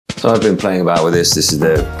So I've been playing about with this. This is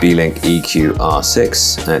the Beelink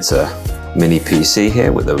EQR6, and it's a mini PC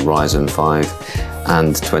here with a Ryzen 5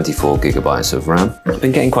 and 24 gigabytes of RAM. I've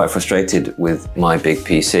been getting quite frustrated with my big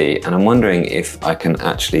PC, and I'm wondering if I can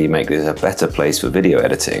actually make this a better place for video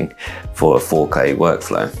editing for a 4K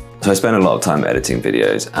workflow. So I spend a lot of time editing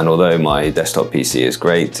videos, and although my desktop PC is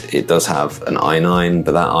great, it does have an i9,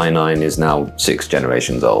 but that i9 is now 6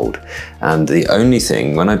 generations old. And the only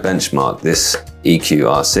thing, when I benchmark this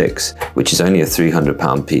EQR6, which is only a £300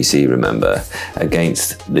 PC, remember,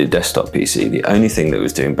 against the desktop PC, the only thing that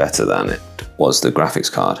was doing better than it was the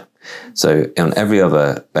graphics card. So on every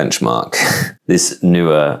other benchmark, this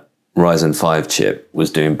newer Ryzen 5 chip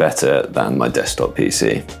was doing better than my desktop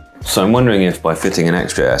PC. So I'm wondering if by fitting an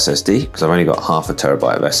extra SSD, because I've only got ½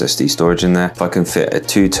 TB of SSD storage in there, if I can fit a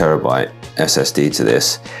 2 TB SSD to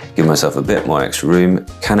this, give myself a bit more extra room,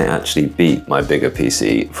 can it actually beat my bigger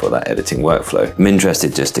PC for that editing workflow? I'm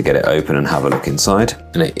interested just to get it open and have a look inside.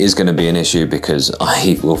 And it is going to be an issue because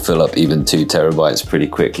I will fill up even 2 TB pretty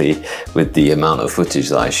quickly with the amount of footage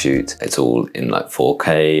that I shoot. It's all in like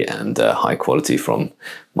 4K and high quality from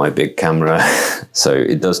my big camera. So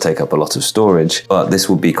it does take up a lot of storage, but this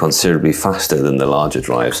will be considerably faster than the larger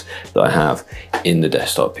drives that I have in the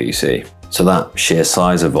desktop PC. So that sheer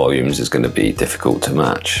size of volumes is going to be difficult to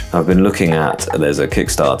match. I've been looking at, there's a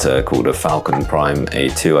Kickstarter called a Falcon Prime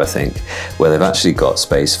A2, I think, where they've actually got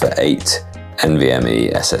space for 8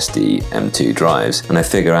 NVMe SSD M2 drives, and I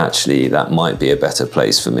figure actually that might be a better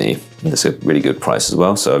place for me. And it's a really good price as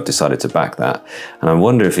well, so I've decided to back that. And I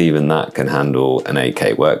wonder if even that can handle an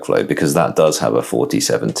 8K workflow, because that does have a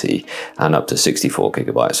 4070 and up to 64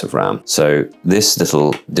 gigabytes of RAM. So this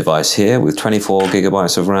little device here with 24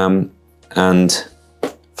 gigabytes of RAM and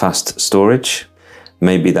fast storage,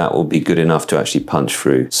 maybe that will be good enough to actually punch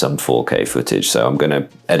through some 4K footage. So I'm going to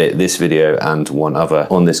edit this video and one other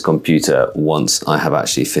on this computer once I have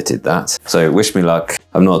actually fitted that. So wish me luck.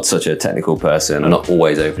 I'm not such a technical person. I'm not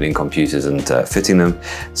always opening computers and fitting them.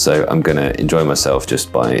 So I'm going to enjoy myself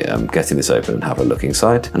just by getting this open and have a look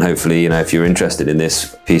inside. And hopefully, you know, if you're interested in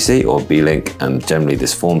this PC or Beelink and generally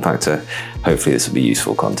this form factor, hopefully this will be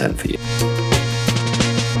useful content for you.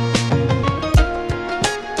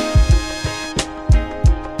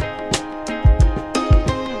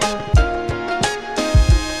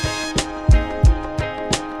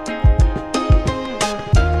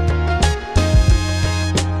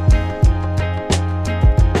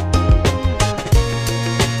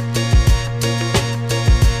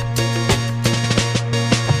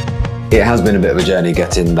 It has been a bit of a journey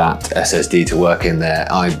getting that SSD to work in there.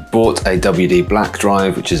 I bought a WD black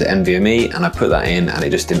drive, which is NVMe, and I put that in and it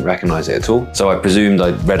just didn't recognize it at all. So I presumed,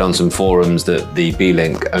 I read on some forums that the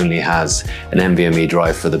Beelink only has an NVMe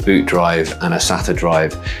drive for the boot drive and a SATA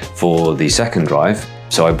drive for the second drive.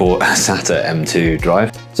 So I bought a SATA M2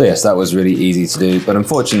 drive. So yes, that was really easy to do, but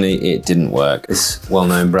unfortunately it didn't work. This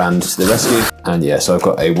well-known brand to the rescue. And yeah, so I've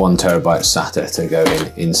got a 1 TB SATA to go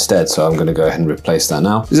in instead. So I'm gonna go ahead and replace that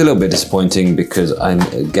now. It's a little bit disappointing because I'm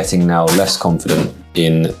getting now less confident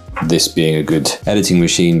in this being a good editing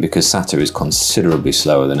machine because SATA is considerably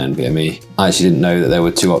slower than NVMe. I actually didn't know that there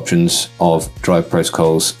were 2 options of drive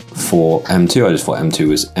protocols for M2. I just thought M2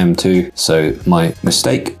 was M2. So my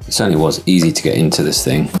mistake. It certainly was easy to get into this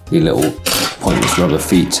thing. The little pointless rubber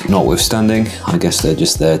feet notwithstanding, I guess they're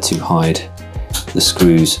just there to hide the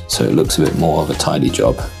screws so it looks a bit more of a tidy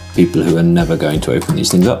job. People who are never going to open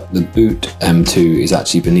these things up. The boot M2 is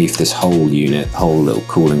actually beneath this whole unit, whole little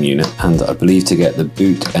cooling unit. And I believe to get the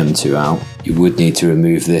boot M2 out, you would need to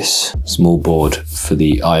remove this small board for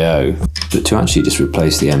the I/O. But to actually just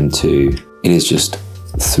replace the M2, it is just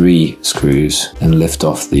 3 screws and lift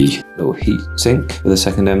off the little heat sink for the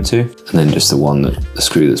second M2, and then just the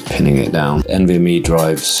screw that's pinning it down. NVMe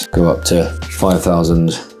drives go up to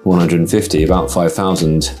 5,150, about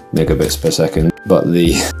 5,000 megabits per second, but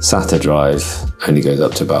the SATA drive only goes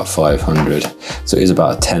up to about 500. So it is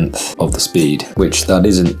about 1/10 of the speed, which that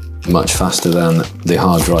isn't much faster than the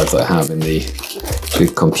hard drive that I have in the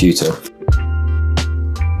big computer.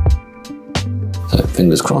 So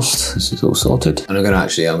fingers crossed, this is all sorted. And I'm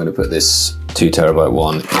gonna put this 2 TB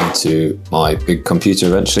one into my big computer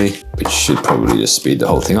eventually, which should probably just speed the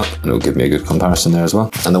whole thing up and it'll give me a good comparison there as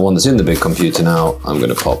well. And the one that's in the big computer now, I'm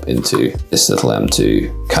gonna pop into this little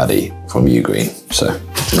M2 caddy from Ugreen. So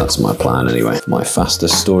that's my plan anyway. My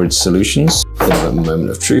fastest storage solutions. Bit of a moment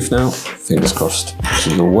of truth now. Fingers crossed this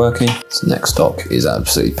is all working. This next dock is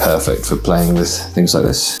absolutely perfect for playing with things like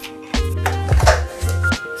this.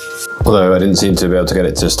 Although I didn't seem to be able to get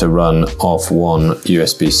it just to run off one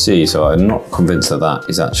USB-C, so I'm not convinced that that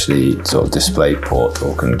is actually sort of display port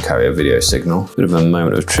or can carry a video signal. Bit of a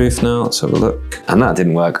moment of truth now, let's have a look. And that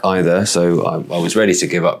didn't work either, so I was ready to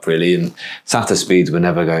give up really, and SATA speeds were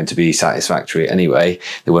never going to be satisfactory anyway.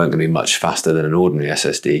 They weren't going to be much faster than an ordinary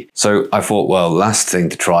SSD. So I thought, well, last thing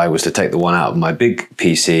to try was to take the one out of my big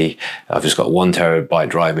PC. I've just got 1 terabyte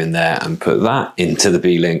drive in there and put that into the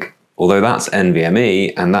Beelink, although that's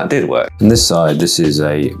NVMe, and that did work. On this side, this is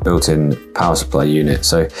a built-in power supply unit.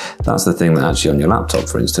 So that's the thing that actually on your laptop,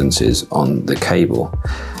 for instance, is on the cable.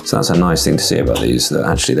 So that's a nice thing to see about these, that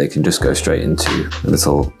actually they can just go straight into the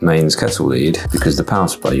little mains kettle lead because the power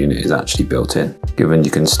supply unit is actually built in. Given you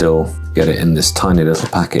can still get it in this tiny little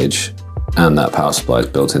package and that power supply is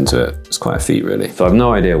built into it. It's quite a feat really. So I've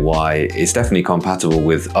no idea why. It's definitely compatible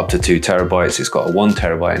with up to 2 terabytes. It's got a 1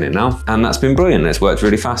 terabyte in it now, and that's been brilliant. It's worked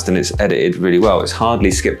really fast and it's edited really well. It's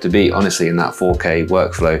hardly skipped a beat, honestly, in that 4K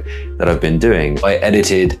workflow that I've been doing. I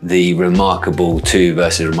edited the Remarkable 2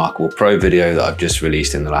 versus Remarkable Pro video that I've just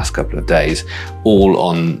released in the last couple of days, all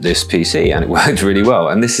on this PC, and it worked really well.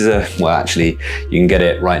 And this is well, actually, you can get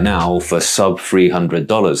it right now for sub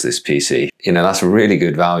 $300, this PC. You know, that's a really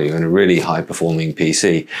good value and a really high performing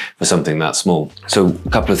PC for something that small. So a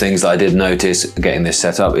couple of things that I did notice getting this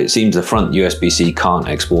set up. It seems the front USB-C can't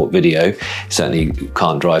export video. It certainly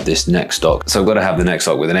can't drive this neck stock. So I've got to have the neck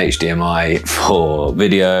stock with an HDMI for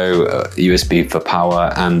video, USB for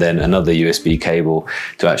power, and then another USB cable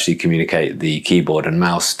to actually communicate the keyboard and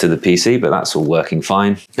mouse to the PC, but that's all working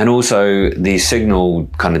fine. And also the signal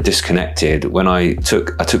kind of disconnected when I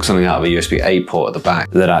took something out of a USB-A port at the back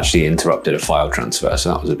that actually interrupted a file transfer,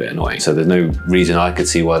 so that was a bit annoying. So there's no reason I could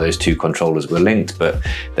see why those 2 controllers were linked, but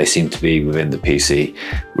they seem to be within the PC.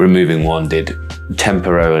 Removing one did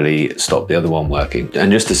temporarily stop the other one working.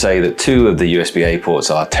 And just to say that 2 of the USB-A ports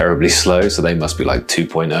are terribly slow, so they must be like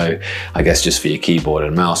 2.0, I guess, just for your keyboard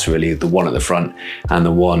and mouse really, the one at the front and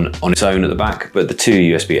the one on its own at the back, but the 2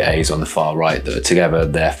 USB-As on the far right that are together,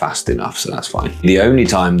 they're fast enough, so that's fine. The only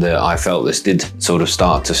time that I felt this did sort of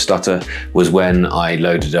start to stutter was when I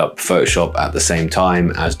loaded up Photoshop at the same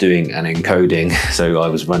time as doing an encoding. So I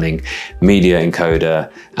was running Media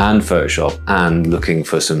Encoder and Photoshop and looking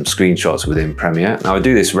for some screenshots within Premiere. Now I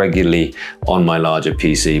do this regularly on my larger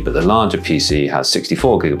PC, but the larger PC has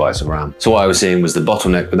 64 gigabytes of RAM. So what I was seeing was the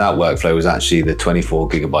bottleneck with that workflow was actually the 24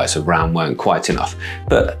 gigabytes of RAM weren't quite enough.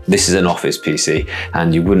 But this is an office PC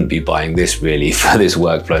and you wouldn't be buying this really for this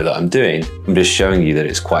workflow that I'm doing. I'm just showing you that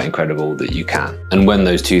it's quite incredible that you can. And when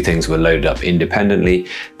those 2 things were loaded up independently,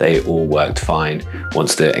 they all worked fine.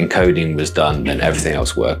 Once the encoding was done, then everything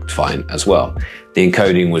else worked fine as well. The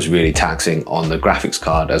encoding was really taxing on the graphics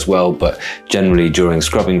card as well, but generally during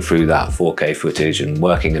scrubbing through that 4K footage and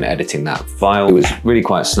working and editing that file, it was really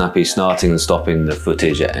quite snappy, starting and stopping the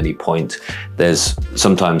footage at any point. There's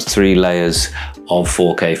sometimes 3 layers of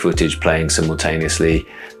 4K footage playing simultaneously,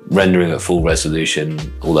 rendering at full resolution,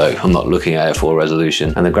 although I'm not looking at it at full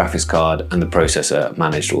resolution, and the graphics card and the processor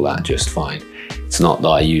managed all that just fine. It's not that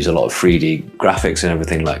I use a lot of 3D graphics and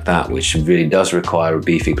everything like that, which really does require a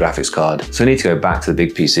beefy graphics card. So I need to go back to the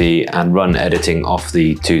big PC and run editing off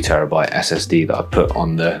the 2 terabyte SSD that I put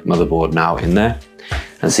on the motherboard now in there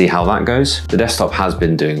and see how that goes. The desktop has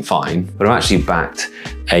been doing fine, but I've actually backed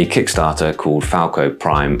a Kickstarter called Falco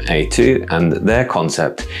Prime A2, and their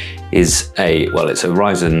concept is it's a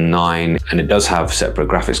Ryzen 9, and it does have separate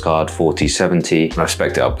graphics card 4070, and I've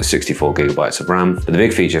spec'd it up with 64 gigabytes of RAM. But the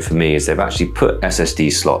big feature for me is they've actually put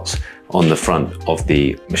SSD slots on the front of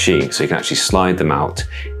the machine, so you can actually slide them out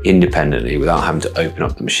independently without having to open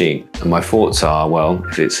up the machine. And my thoughts are, well,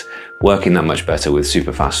 if it's working that much better with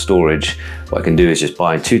super fast storage, what I can do is just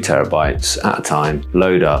buy 2 terabytes at a time,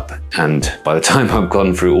 load up, and by the time I've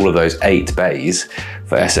gone through all of those 8 bays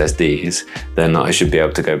for SSDs, then I should be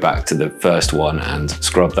able to go back to the first one and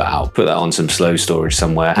scrub that out, put that on some slow storage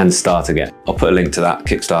somewhere and start again. I'll put a link to that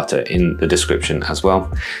Kickstarter in the description as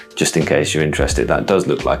well, just in case you're interested. That does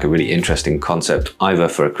look like a really interesting concept, either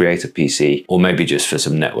for a creator PC or maybe just for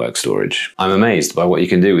some network storage. I'm amazed by what you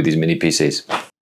can do with these mini PCs.